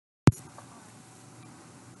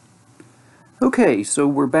Okay, so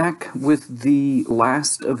we're back with the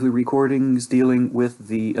last of the recordings dealing with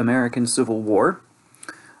the American Civil War.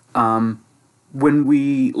 When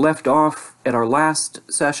we left off at our last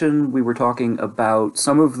session, we were talking about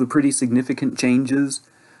some of the pretty significant changes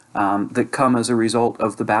that come as a result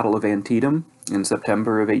of the Battle of Antietam in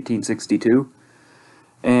September of 1862.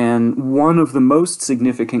 And one of the most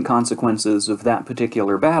significant consequences of that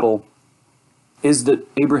particular battle is that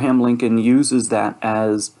Abraham Lincoln uses that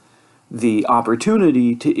as the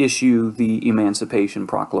opportunity to issue the Emancipation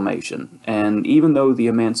Proclamation. And even though the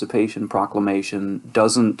Emancipation Proclamation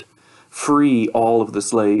doesn't free all of the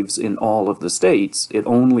slaves in all of the states, it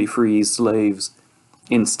only frees slaves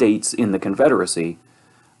in states in the Confederacy,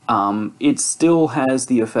 it still has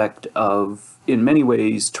the effect of, in many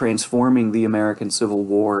ways, transforming the American Civil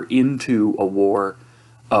War into a war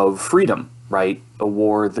of freedom, right? A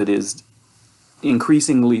war that is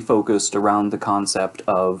increasingly focused around the concept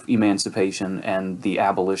of emancipation and the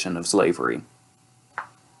abolition of slavery.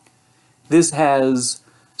 This has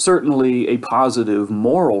certainly a positive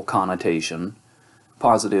moral connotation,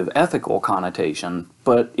 positive ethical connotation,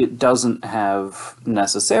 but it doesn't have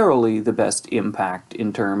necessarily the best impact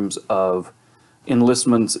in terms of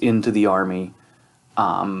enlistments into the Army,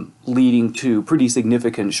 leading to pretty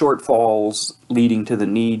significant shortfalls, leading to the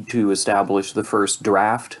need to establish the first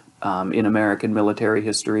draft in American military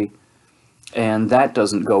history, and that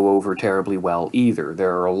doesn't go over terribly well either.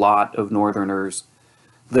 There are a lot of Northerners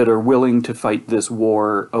that are willing to fight this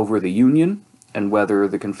war over the Union and whether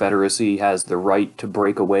the Confederacy has the right to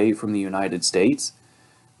break away from the United States,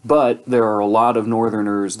 but there are a lot of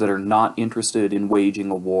Northerners that are not interested in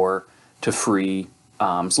waging a war to free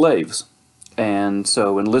slaves. And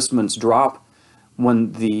so enlistments drop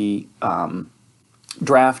when the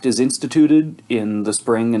draft is instituted in the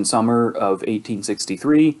spring and summer of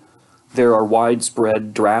 1863. There are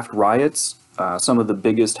widespread draft riots, some of the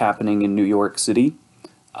biggest happening in New York City,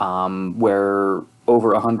 where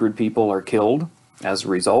over 100 people are killed as a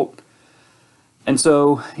result. And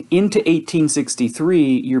so into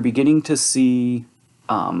 1863, you're beginning to see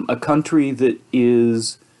a country that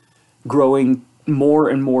is growing more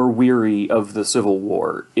and more weary of the Civil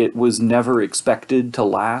War. It was never expected to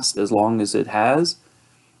last as long as it has.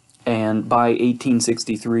 And by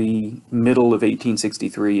 1863, middle of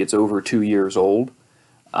 1863, it's over 2 years old.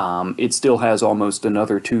 It still has almost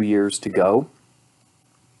another 2 years to go.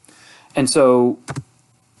 And so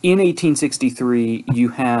in 1863, you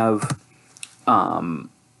have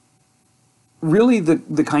really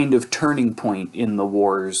the kind of turning point in the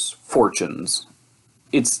war's fortunes.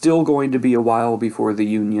 It's still going to be a while before the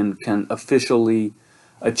Union can officially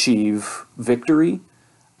achieve victory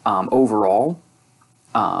overall.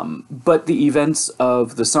 But the events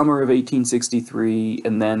of the summer of 1863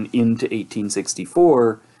 and then into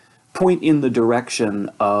 1864 point in the direction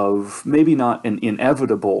of maybe not an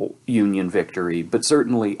inevitable Union victory, but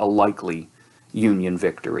certainly a likely Union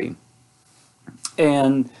victory.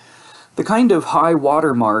 And the kind of high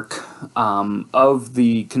watermark of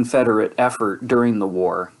the Confederate effort during the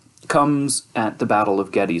war comes at the Battle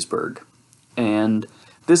of Gettysburg. And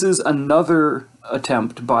this is another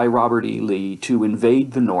attempt by Robert E. Lee to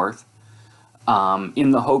invade the North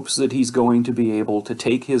in the hopes that he's going to be able to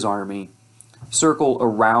take his army, circle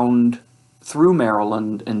around through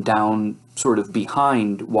Maryland and down sort of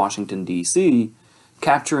behind Washington, D.C.,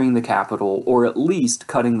 capturing the capital, or at least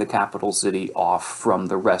cutting the capital city off from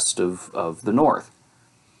the rest of the North.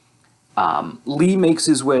 Lee makes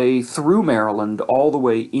his way through Maryland all the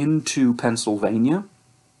way into Pennsylvania,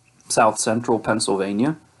 south central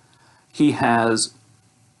Pennsylvania. He has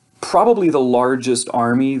probably the largest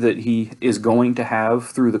army that he is going to have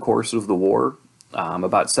through the course of the war,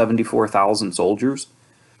 about 74,000 soldiers.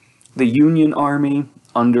 The Union Army,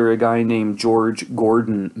 under a guy named George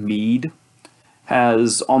Gordon Meade,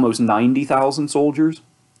 has almost 90,000 soldiers.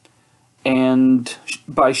 And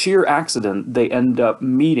by sheer accident, they end up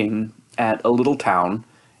meeting at a little town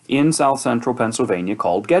in south central Pennsylvania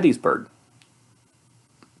called Gettysburg.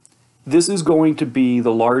 This is going to be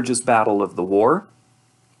the largest battle of the war.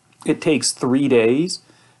 It takes 3 days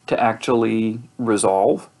to actually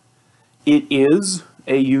resolve. It is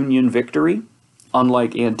a Union victory,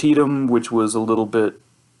 unlike Antietam, which was a little bit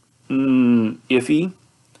iffy.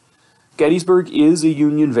 Gettysburg is a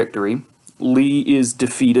Union victory. Lee is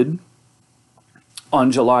defeated.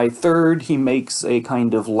 On July 3rd, he makes a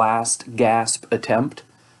kind of last gasp attempt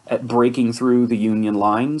at breaking through the Union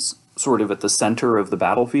lines, sort of at the center of the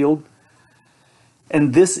battlefield.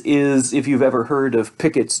 And this is, if you've ever heard of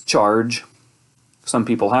Pickett's Charge, some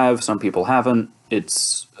people have, some people haven't,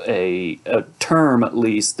 it's a term, at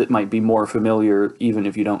least, that might be more familiar even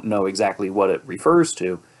if you don't know exactly what it refers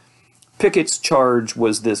to. Pickett's charge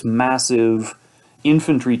was this massive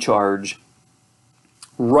infantry charge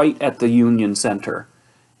right at the Union center,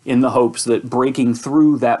 in the hopes that breaking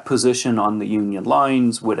through that position on the Union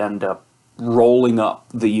lines would end up rolling up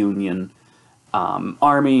the Union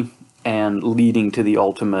army and leading to the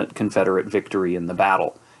ultimate Confederate victory in the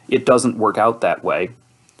battle. It doesn't work out that way.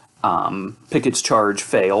 Pickett's charge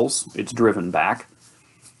fails. It's driven back.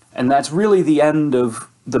 And that's really the end of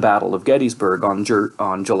the Battle of Gettysburg on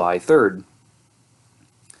July 3rd.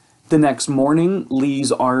 The next morning,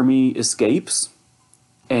 Lee's army escapes.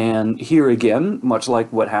 And here again, much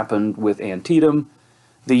like what happened with Antietam,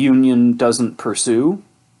 the Union doesn't pursue.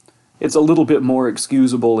 It's a little bit more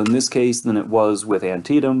excusable in this case than it was with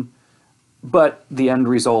Antietam, but the end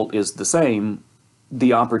result is the same.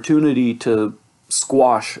 The opportunity to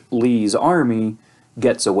squash Lee's army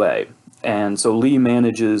gets away. And so Lee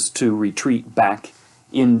manages to retreat back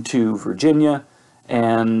into Virginia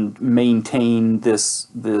and maintain this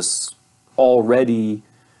already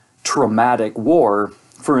traumatic war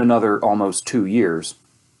for another almost 2 years.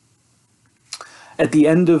 At the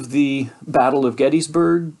end of the Battle of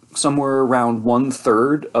Gettysburg, somewhere around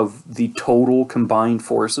 1/3 of the total combined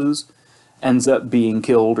forces ends up being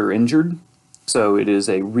killed or injured. So it is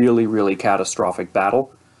a really, really catastrophic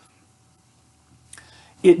battle.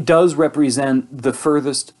 It does represent the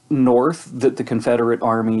furthest north that the Confederate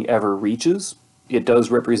Army ever reaches. It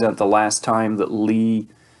does represent the last time that Lee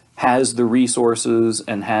has the resources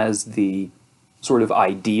and has the sort of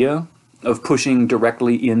idea of pushing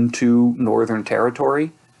directly into Northern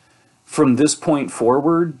Territory. From this point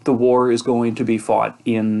forward, the war is going to be fought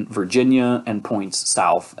in Virginia and points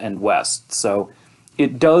south and west. So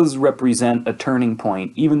it does represent a turning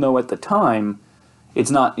point, even though at the time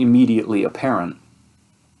it's not immediately apparent.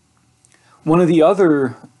 One of the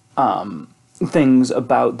other things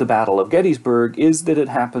about the Battle of Gettysburg is that it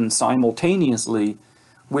happened simultaneously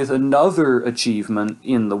with another achievement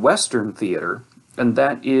in the Western theater, and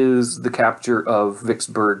that is the capture of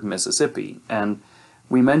Vicksburg, Mississippi. And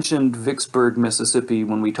we mentioned Vicksburg, Mississippi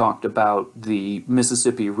when we talked about the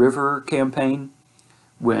Mississippi River campaign,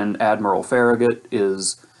 when Admiral Farragut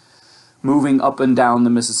is moving up and down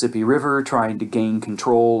the Mississippi River, trying to gain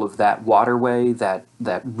control of that waterway, that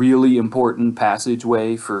really important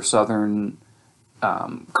passageway for Southern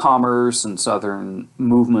commerce and Southern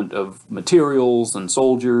movement of materials and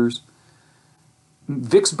soldiers.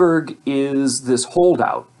 Vicksburg is this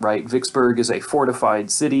holdout, right? Vicksburg is a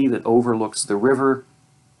fortified city that overlooks the river,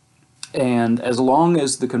 and as long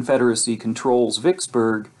as the Confederacy controls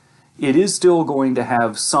Vicksburg, it is still going to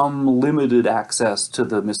have some limited access to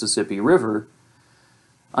the Mississippi River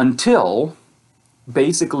until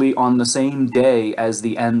basically on the same day as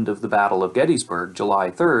the end of the Battle of Gettysburg,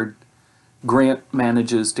 July 3rd, Grant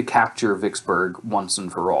manages to capture Vicksburg once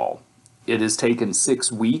and for all. It has taken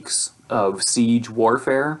 6 weeks of siege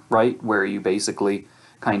warfare, right, where you basically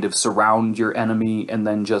kind of surround your enemy and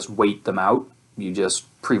then just wait them out. You just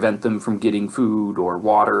prevent them from getting food or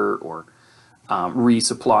water or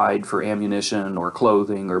resupplied for ammunition or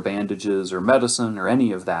clothing or bandages or medicine or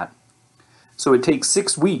any of that. So it takes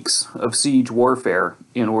 6 weeks of siege warfare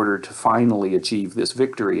in order to finally achieve this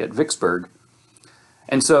victory at Vicksburg.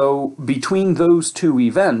 And so between those two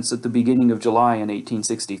events at the beginning of July in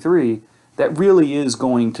 1863, that really is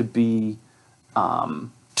going to be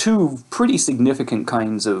two pretty significant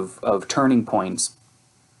kinds of turning points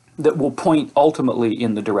that will point ultimately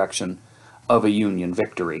in the direction of a Union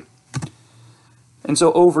victory. And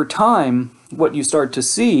so over time, what you start to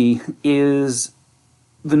see is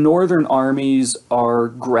the Northern armies are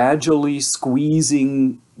gradually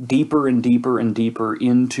squeezing deeper and deeper and deeper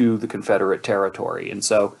into the Confederate territory. And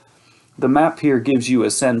so the map here gives you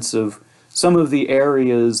a sense of some of the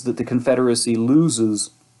areas that the Confederacy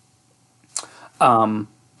loses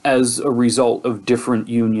as a result of different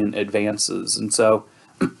Union advances. And so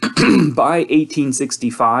by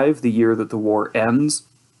 1865, the year that the war ends,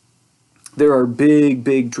 there are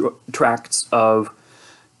big tracts of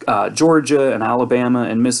Georgia and Alabama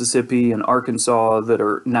and Mississippi and Arkansas that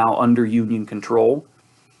are now under Union control.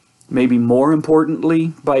 Maybe more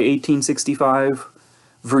importantly, by 1865,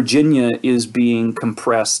 Virginia is being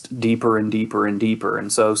compressed deeper and deeper and deeper. And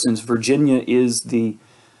so since Virginia is the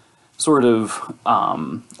sort of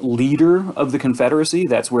leader of the Confederacy,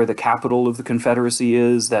 that's where the capital of the Confederacy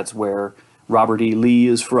is, that's where Robert E. Lee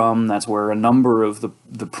is from, that's where a number of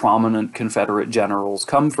the prominent Confederate generals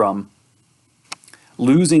come from,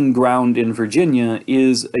 losing ground in Virginia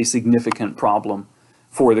is a significant problem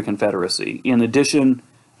for the Confederacy. In addition,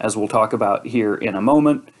 as we'll talk about here in a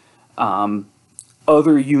moment.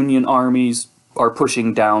 Other Union armies are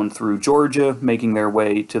pushing down through Georgia, making their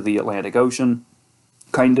way to the Atlantic Ocean,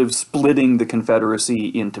 kind of splitting the Confederacy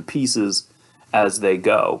into pieces as they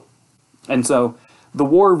go. And so the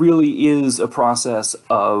war really is a process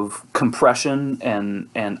of compression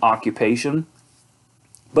and occupation,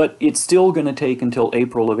 but it's still going to take until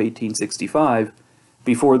April of 1865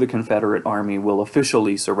 before the Confederate Army will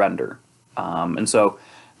officially surrender. And so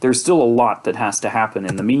there's still a lot that has to happen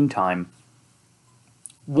in the meantime.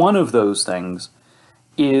 One of those things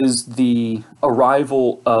is the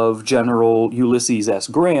arrival of General Ulysses S.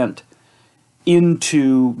 Grant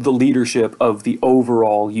into the leadership of the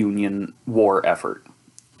overall Union war effort.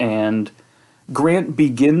 And Grant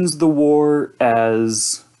begins the war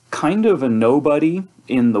as kind of a nobody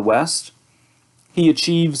in the West. He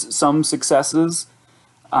achieves some successes.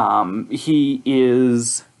 He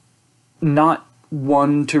is not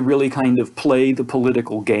one to really kind of play the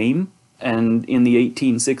political game. And in the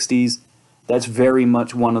 1860s, that's very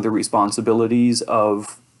much one of the responsibilities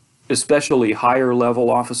of especially higher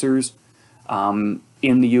level officers in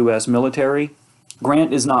the U.S. military.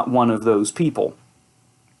 Grant is not one of those people.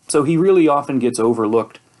 So he really often gets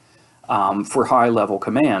overlooked for high-level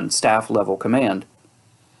command, staff-level command.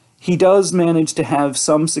 He does manage to have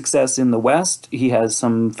some success in the West. He has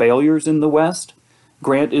some failures in the West.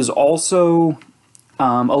 Grant is also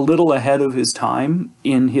a little ahead of his time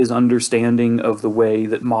in his understanding of the way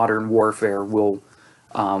that modern warfare will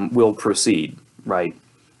proceed, right?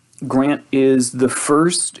 Grant is the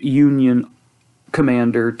first Union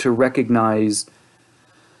commander to recognize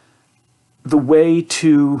the way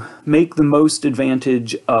to make the most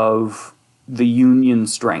advantage of the Union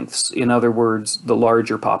strengths. In other words, the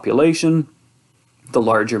larger population, the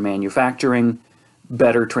larger manufacturing,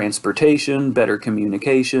 better transportation, better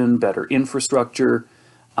communication, better infrastructure,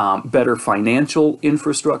 better financial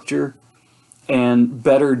infrastructure, and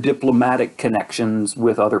better diplomatic connections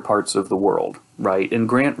with other parts of the world, right? And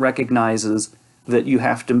Grant recognizes that you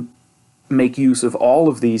have to make use of all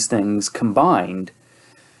of these things combined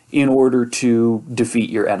in order to defeat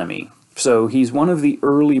your enemy. So he's one of the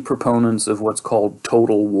early proponents of what's called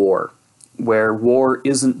total war, where war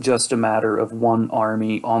isn't just a matter of one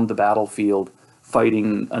army on the battlefield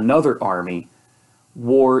fighting another army.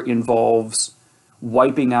 War involves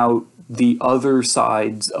wiping out the other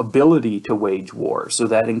side's ability to wage war. So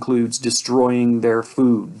that includes destroying their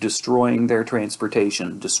food, destroying their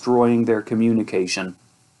transportation, destroying their communication,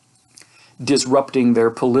 disrupting their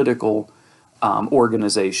political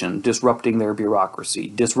organization, disrupting their bureaucracy,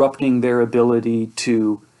 disrupting their ability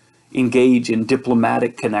to engage in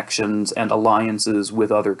diplomatic connections and alliances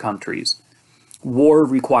with other countries. War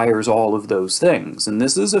requires all of those things, and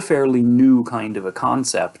this is a fairly new kind of a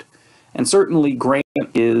concept, and certainly Grant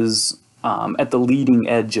is at the leading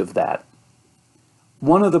edge of that.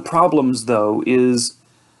 One of the problems, though, is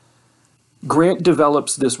Grant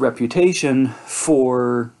develops this reputation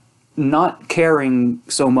for not caring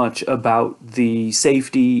so much about the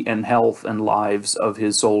safety and health and lives of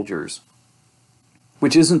his soldiers,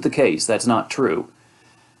 which isn't the case. That's not true.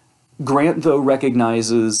 Grant, though,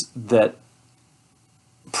 recognizes that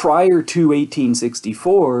prior to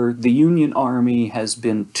 1864, the Union Army has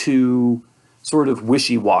been too sort of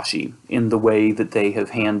wishy-washy in the way that they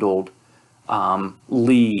have handled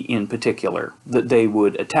Lee in particular, that they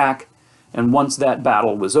would attack, and once that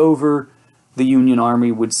battle was over, the Union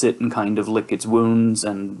Army would sit and kind of lick its wounds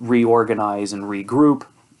and reorganize and regroup,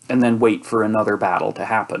 and then wait for another battle to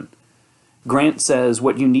happen. Grant says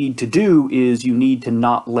what you need to do is you need to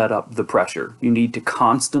not let up the pressure. You need to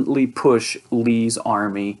constantly push Lee's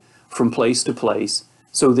army from place to place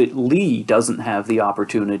so that Lee doesn't have the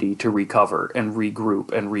opportunity to recover and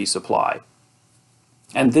regroup and resupply.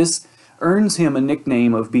 And this earns him a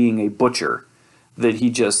nickname of being a butcher, that he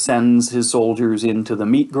just sends his soldiers into the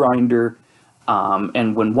meat grinder,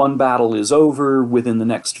 and when one battle is over, within the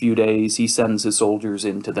next few days, he sends his soldiers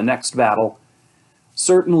into the next battle.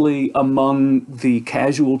 Certainly among the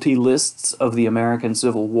casualty lists of the American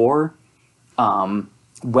Civil War,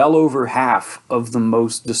 well over half of the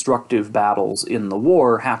most destructive battles in the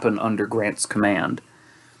war happen under Grant's command.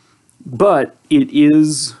 But it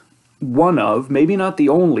is one of, maybe not the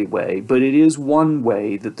only way, but it is one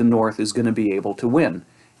way that the North is going to be able to win.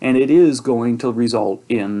 And it is going to result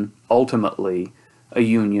in, ultimately, a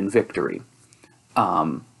Union victory.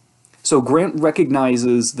 So Grant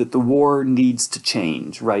recognizes that the war needs to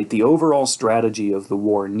change, right? The overall strategy of the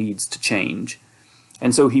war needs to change.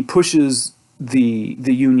 And so he pushes the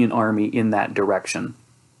Union Army in that direction.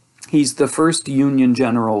 He's the first Union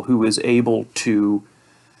general who is able to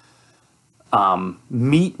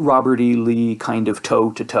meet Robert E. Lee kind of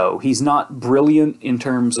toe-to-toe. He's not brilliant in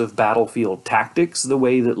terms of battlefield tactics the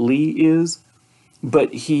way that Lee is,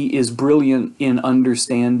 but he is brilliant in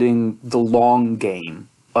understanding the long game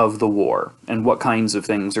of the war and what kinds of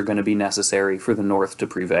things are going to be necessary for the North to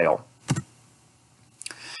prevail.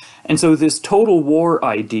 And so this total war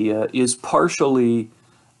idea is partially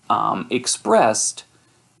expressed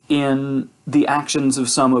in the actions of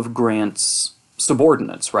some of Grant's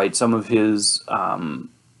subordinates, right? Some of his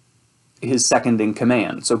second in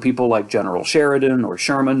command. So people like General Sheridan or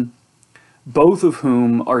Sherman, both of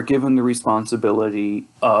whom are given the responsibility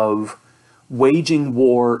of waging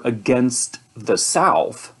war against the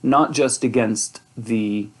South, not just against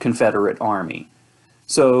the Confederate Army.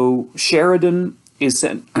 So Sheridan is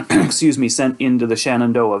sent, sent into the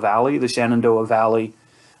Shenandoah Valley. The Shenandoah Valley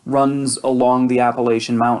runs along the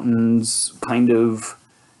Appalachian Mountains, kind of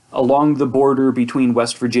along the border between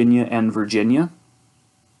West Virginia and Virginia.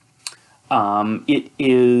 It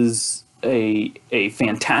is a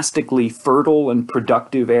fantastically fertile and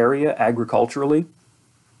productive area agriculturally.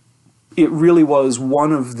 It really was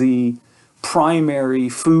one of the primary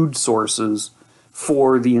food sources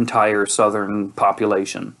for the entire southern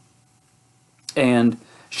population. And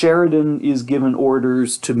Sheridan is given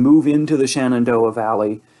orders to move into the Shenandoah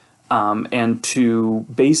Valley and to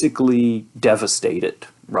basically devastate it,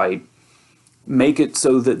 right? Make it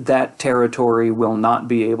so that that territory will not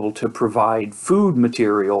be able to provide food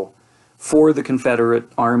material for the Confederate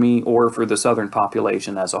Army or for the Southern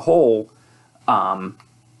population as a whole,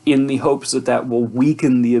 in the hopes that that will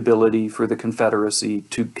weaken the ability for the Confederacy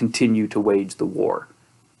to continue to wage the war.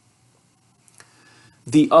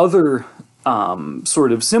 The other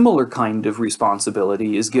sort of similar kind of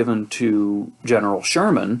responsibility is given to General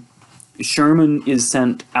Sherman. Sherman is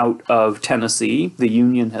sent out of Tennessee. The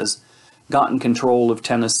Union has gotten control of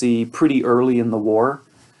Tennessee pretty early in the war.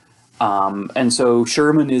 And so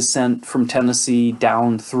Sherman is sent from Tennessee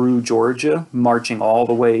down through Georgia, marching all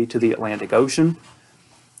the way to the Atlantic Ocean.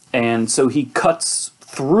 And so he cuts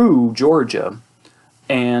through Georgia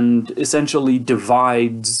and essentially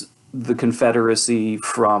divides the Confederacy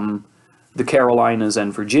from the Carolinas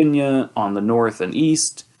and Virginia on the north and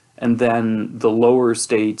east, and then the lower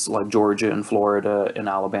states like Georgia and Florida and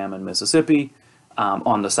Alabama and Mississippi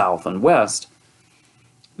on the south and west.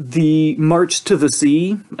 The March to the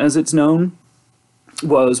Sea, as it's known,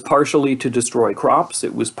 was partially to destroy crops.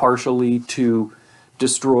 It was partially to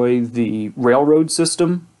destroy the railroad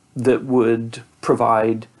system that would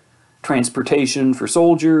provide transportation for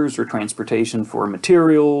soldiers or transportation for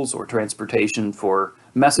materials or transportation for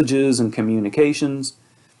messages and communications.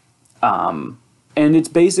 And it's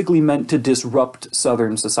basically meant to disrupt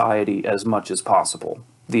Southern society as much as possible.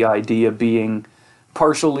 The idea being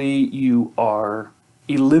partially you are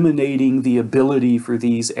eliminating the ability for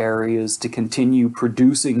these areas to continue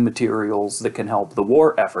producing materials that can help the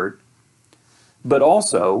war effort, but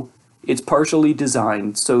also it's partially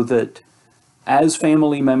designed so that as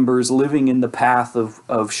family members living in the path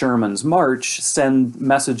of Sherman's march send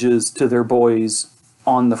messages to their boys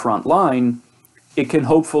on the front line, it can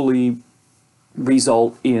hopefully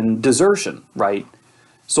result in desertion, right?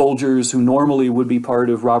 Soldiers who normally would be part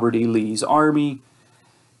of Robert E. Lee's army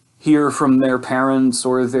hear from their parents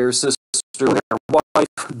or their sister or their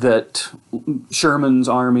wife that Sherman's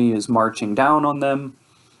army is marching down on them,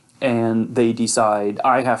 and they decide,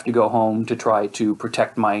 I have to go home to try to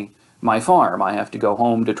protect my farm. I have to go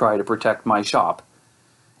home to try to protect my shop.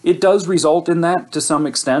 It does result in that to some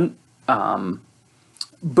extent,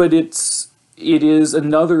 but it is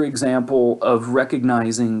another example of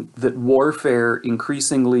recognizing that warfare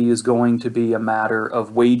increasingly is going to be a matter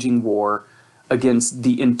of waging war against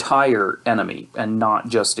the entire enemy and not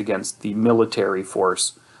just against the military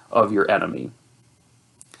force of your enemy.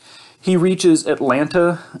 He reaches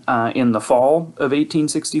Atlanta in the fall of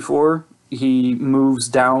 1864. He moves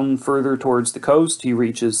down further towards the coast. He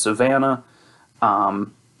reaches Savannah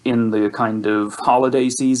in the kind of holiday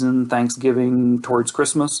season, Thanksgiving towards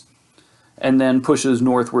Christmas, and then pushes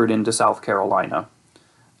northward into South Carolina.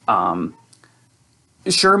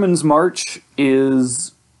 Sherman's march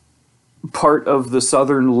is part of the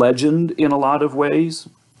Southern legend in a lot of ways.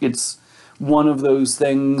 It's one of those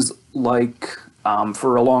things like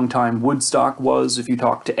for a long time Woodstock was. If you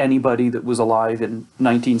talk to anybody that was alive in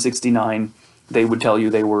 1969, they would tell you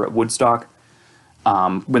they were at Woodstock,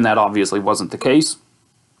 when that obviously wasn't the case.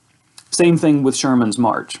 Same thing with Sherman's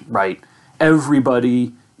march, right?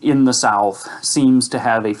 Everybody in the South seems to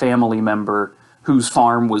have a family member whose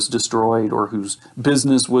farm was destroyed or whose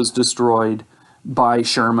business was destroyed by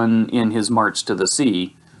Sherman in his march to the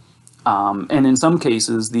sea. And in some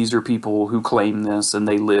cases, these are people who claim this, and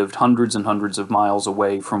they lived hundreds and hundreds of miles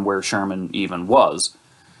away from where Sherman even was.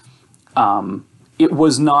 It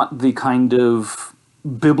was not the kind of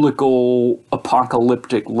biblical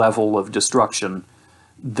apocalyptic level of destruction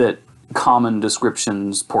that common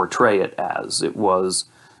descriptions portray it as. It was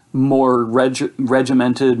more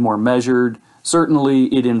regimented, more measured. Certainly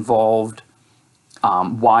it involved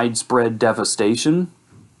widespread devastation,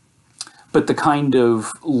 but the kind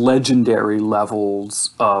of legendary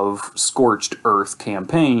levels of scorched earth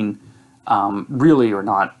campaign really are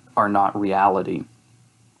not reality.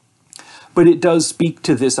 But it does speak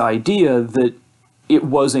to this idea that it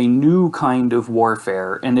was a new kind of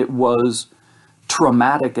warfare, and it was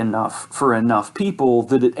traumatic enough for enough people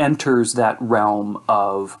that it enters that realm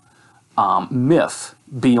of myth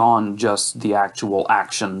beyond just the actual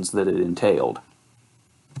actions that it entailed.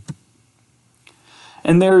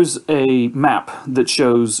 And there's a map that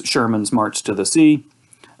shows Sherman's march to the sea.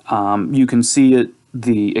 You can see it,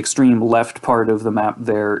 the extreme left part of the map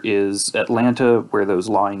there is Atlanta, where those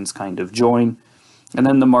lines kind of join. And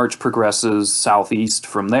then the march progresses southeast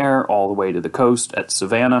from there all the way to the coast at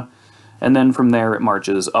Savannah. And then from there it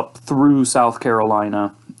marches up through South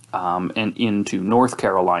Carolina and into North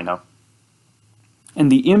Carolina. And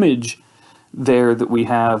the image there that we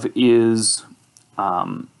have is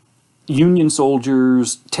Union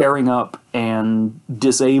soldiers tearing up and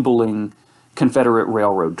disabling Confederate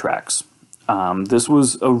railroad tracks. This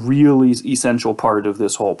was a really essential part of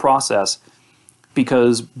this whole process,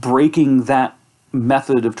 because breaking that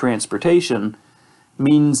method of transportation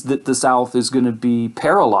means that the South is going to be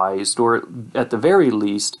paralyzed, or at the very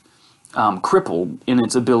least crippled in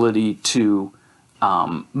its ability to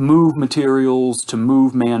move materials, to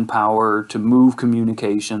move manpower, to move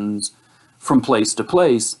communications from place to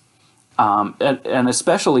place, and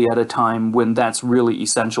especially at a time when that's really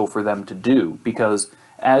essential for them to do, because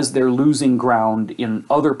as they're losing ground in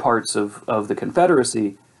other parts of the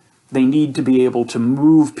Confederacy, they need to be able to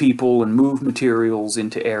move people and move materials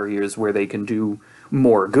into areas where they can do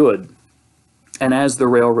more good. And as the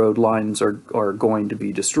railroad lines are going to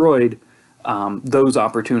be destroyed, those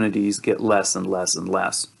opportunities get less and less and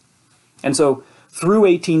less. And so through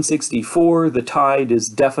 1864, the tide is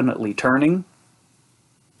definitely turning.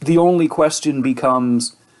 The only question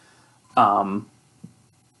becomes, how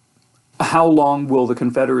long will the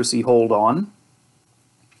Confederacy hold on?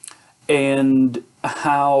 And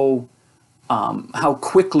how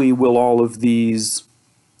quickly will all of these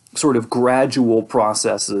sort of gradual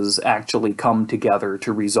processes actually come together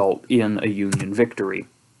to result in a Union victory?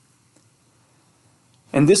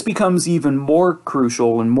 And this becomes even more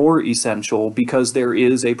crucial and more essential because there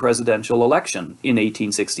is a presidential election in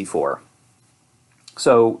 1864.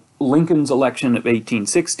 So Lincoln's election of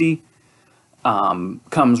 1860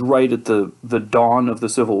 comes right at the dawn of the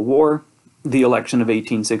Civil War. The election of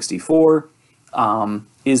 1864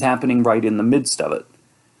 is happening right in the midst of it.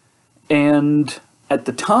 And at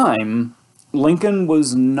the time, Lincoln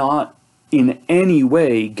was not in any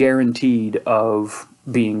way guaranteed of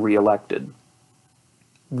being reelected.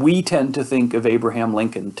 We tend to think of Abraham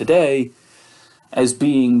Lincoln today as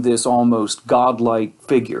being this almost godlike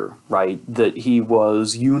figure, right? That he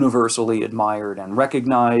was universally admired and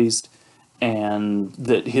recognized, and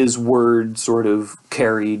that his word sort of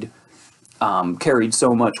carried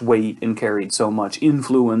so much weight and carried so much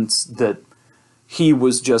influence that he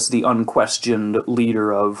was just the unquestioned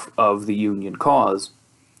leader of the Union cause.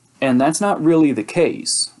 And that's not really the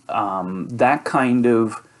case. That kind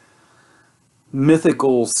of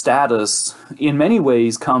mythical status, in many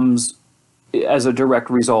ways, comes as a direct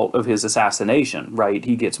result of his assassination, right?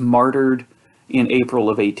 He gets martyred in April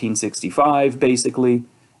of 1865, basically,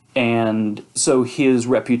 and so his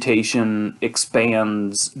reputation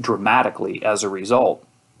expands dramatically as a result.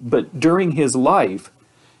 But during his life,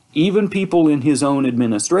 even people in his own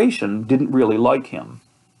administration didn't really like him.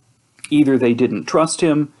 Either they didn't trust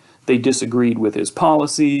him, they disagreed with his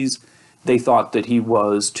policies, they thought that he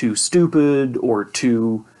was too stupid or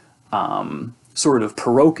too sort of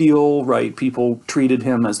parochial, right? People treated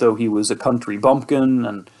him as though he was a country bumpkin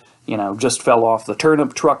and, just fell off the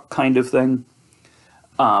turnip truck kind of thing.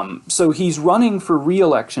 So he's running for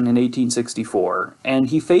re-election in 1864, and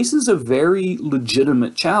he faces a very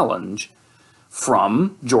legitimate challenge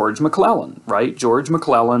from George McClellan, right? George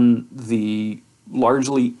McClellan, the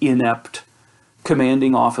largely inept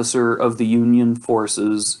commanding officer of the Union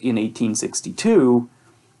forces in 1862,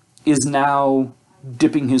 is now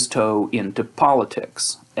dipping his toe into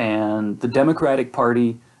politics. And the Democratic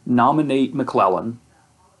Party nominate McClellan.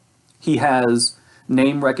 He has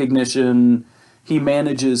name recognition. he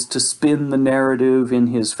manages to spin the narrative in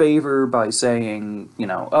his favor by saying,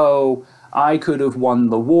 oh, I could have won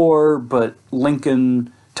the war, but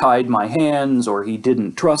Lincoln tied my hands, or he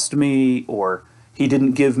didn't trust me, or he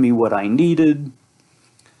didn't give me what I needed.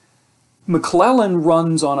 McClellan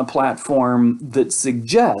runs on a platform that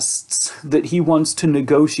suggests that he wants to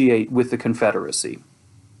negotiate with the Confederacy.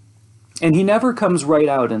 And he never comes right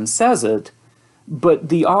out and says it, but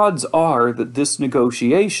the odds are that this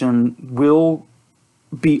negotiation will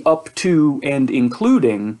be up to and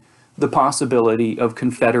including the possibility of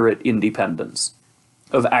Confederate independence,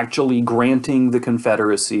 of actually granting the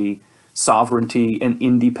Confederacy sovereignty and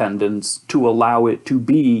independence to allow it to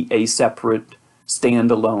be a separate,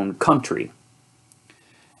 standalone country.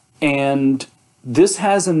 And this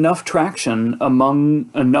has enough traction among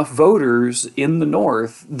enough voters in the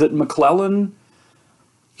North that McClellan,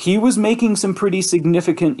 he was making some pretty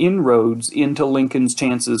significant inroads into Lincoln's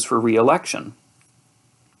chances for re-election.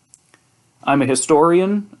 I'm a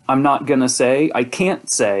historian. I'm not going to say, I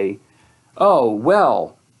can't say, oh,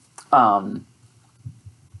 well,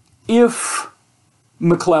 if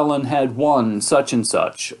McClellan had won such and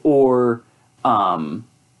such, or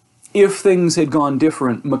if things had gone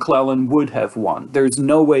different, McClellan would have won. There's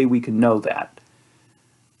no way we can know that.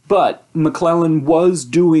 But McClellan was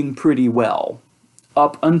doing pretty well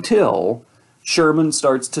up until Sherman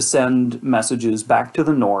starts to send messages back to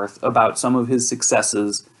the North about some of his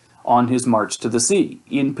successes on his march to the sea.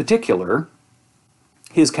 In particular,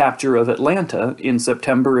 his capture of Atlanta in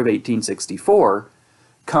September of 1864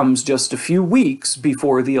 comes just a few weeks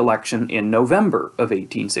before the election in November of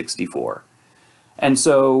 1864. And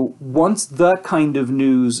so once that kind of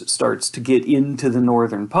news starts to get into the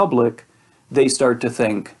Northern public, they start to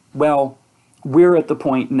think, well, we're at the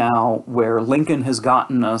point now where Lincoln has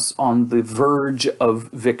gotten us on the verge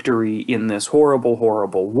of victory in this horrible,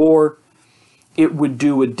 horrible war. It would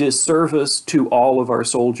do a disservice to all of our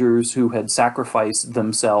soldiers who had sacrificed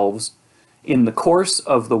themselves in the course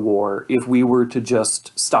of the war if we were to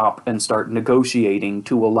just stop and start negotiating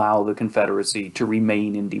to allow the Confederacy to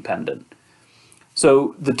remain independent.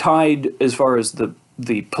 So the tide, as far as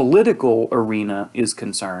the political arena is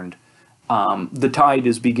concerned, the tide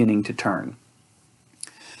is beginning to turn.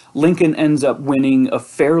 Lincoln ends up winning a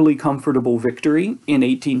fairly comfortable victory in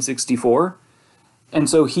 1864, and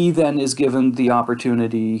so he then is given the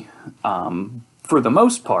opportunity, for the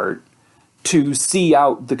most part, to see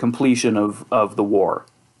out the completion of the war.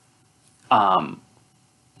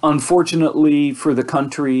 Unfortunately for the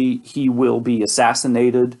country, he will be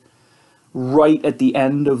assassinated right at the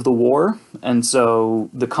end of the war, and so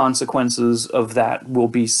the consequences of that will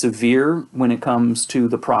be severe when it comes to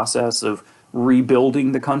the process of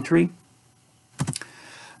rebuilding the country.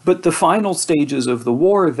 But the final stages of the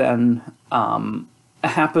war then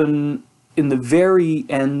happen in the very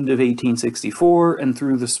end of 1864 and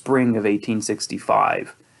through the spring of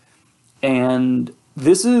 1865. And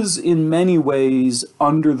this is in many ways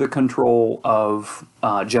under the control of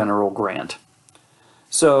General Grant.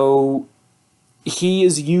 So he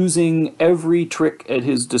is using every trick at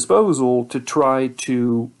his disposal to try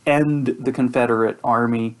to end the Confederate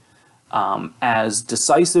Army as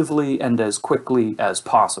decisively and as quickly as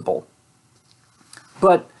possible.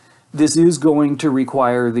 But this is going to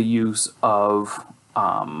require the use of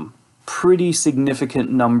pretty significant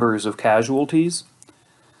numbers of casualties.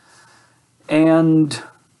 And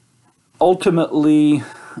ultimately,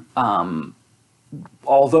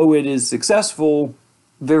 although it is successful,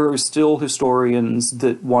 there are still historians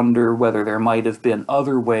that wonder whether there might have been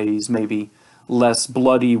other ways, maybe less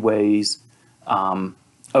bloody ways,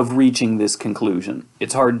 of reaching this conclusion.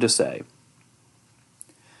 It's hard to say.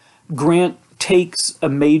 Grant takes a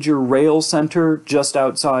major rail center just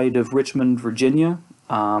outside of Richmond, Virginia,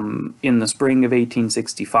 in the spring of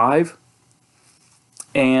 1865.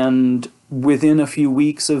 And within a few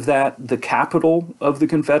weeks of that, the capital of the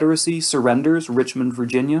Confederacy surrenders, Richmond,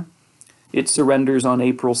 Virginia. It surrenders on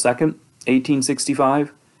April 2nd,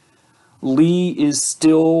 1865. Lee is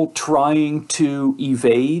still trying to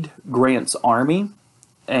evade Grant's army,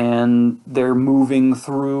 and they're moving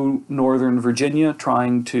through northern Virginia,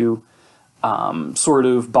 trying to sort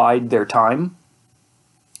of bide their time.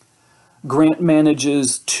 Grant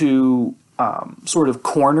manages to sort of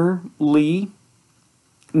corner Lee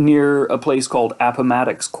near a place called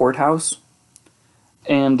Appomattox Courthouse,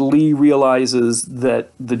 and Lee realizes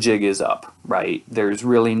that the jig is up, right? There's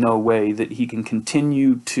really no way that he can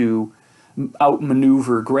continue to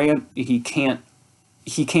outmaneuver Grant. He can't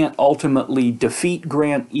ultimately defeat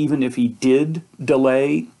Grant even if he did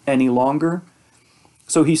delay any longer.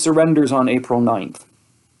 So he surrenders on April 9th.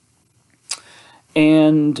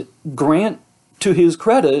 And Grant to his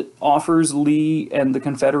credit, offers Lee and the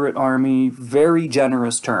Confederate Army very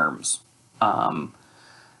generous terms.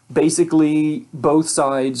 Basically, both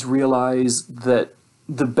sides realize that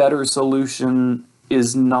the better solution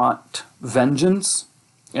is not vengeance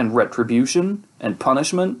and retribution and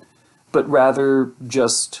punishment, but rather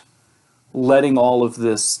just letting all of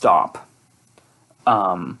this stop.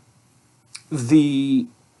 The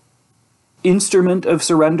instrument of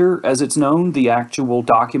surrender, as it's known, the actual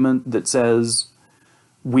document that says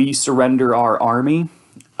we surrender our army,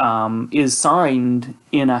 is signed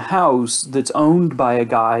in a house that's owned by a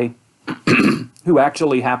guy who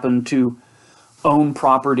actually happened to own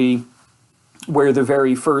property where the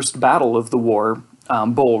very first battle of the war,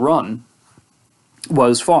 Bull Run,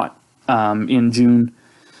 was fought in June,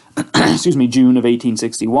 June of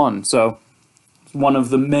 1861. So one of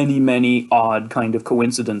the many, many odd kind of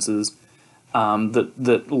coincidences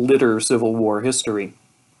that litter Civil War history.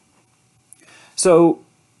 So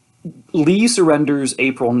Lee surrenders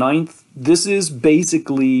April 9th. This is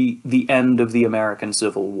basically the end of the American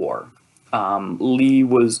Civil War. Lee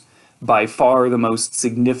was by far the most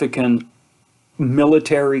significant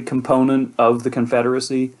military component of the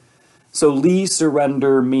Confederacy. So Lee's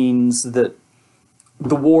surrender means that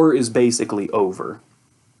the war is basically over.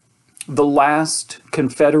 The last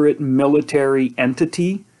Confederate military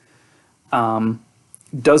entity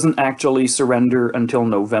doesn't actually surrender until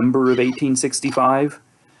November of 1865.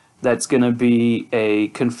 That's going to be a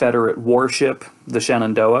Confederate warship, the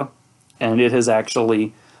Shenandoah, and it has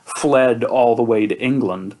actually fled all the way to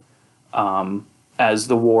England as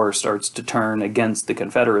the war starts to turn against the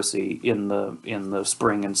Confederacy in the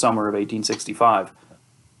spring and summer of 1865.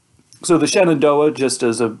 So the Shenandoah, just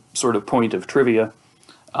as a sort of point of trivia,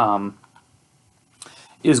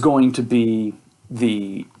 is going to be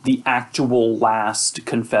the actual last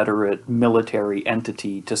Confederate military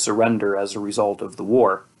entity to surrender as a result of the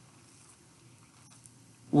war.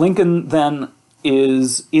 Lincoln then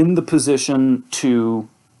is in the position to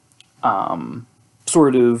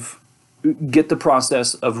sort of get the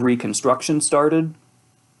process of Reconstruction started.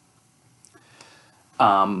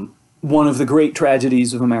 One of the great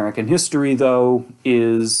tragedies of American history, though,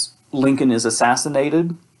 is Lincoln is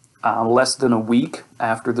assassinated less than a week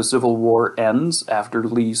after the Civil War ends, after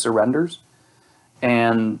Lee surrenders.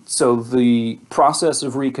 And so the process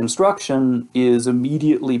of Reconstruction is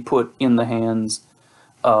immediately put in the hands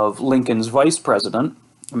of Lincoln's vice president,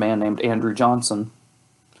 a man named Andrew Johnson.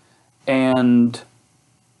 And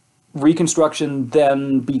Reconstruction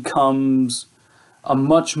then becomes a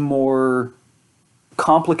much more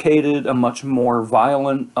complicated, a much more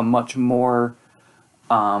violent, a much more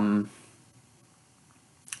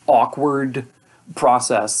awkward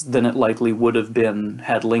process than it likely would have been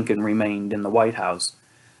had Lincoln remained in the White House.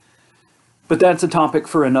 But that's a topic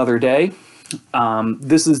for another day.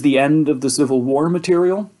 This is the end of the Civil War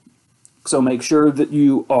material, so make sure that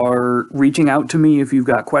you are reaching out to me if you've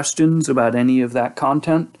got questions about any of that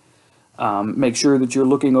content. Make sure that you're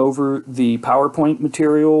looking over the PowerPoint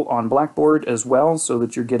material on Blackboard as well, so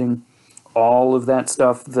that you're getting all of that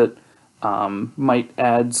stuff that might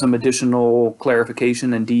add some additional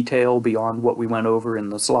clarification and detail beyond what we went over in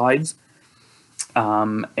the slides.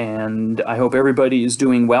 And I hope everybody is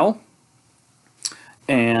doing well,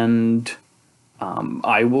 and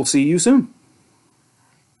I will see you soon.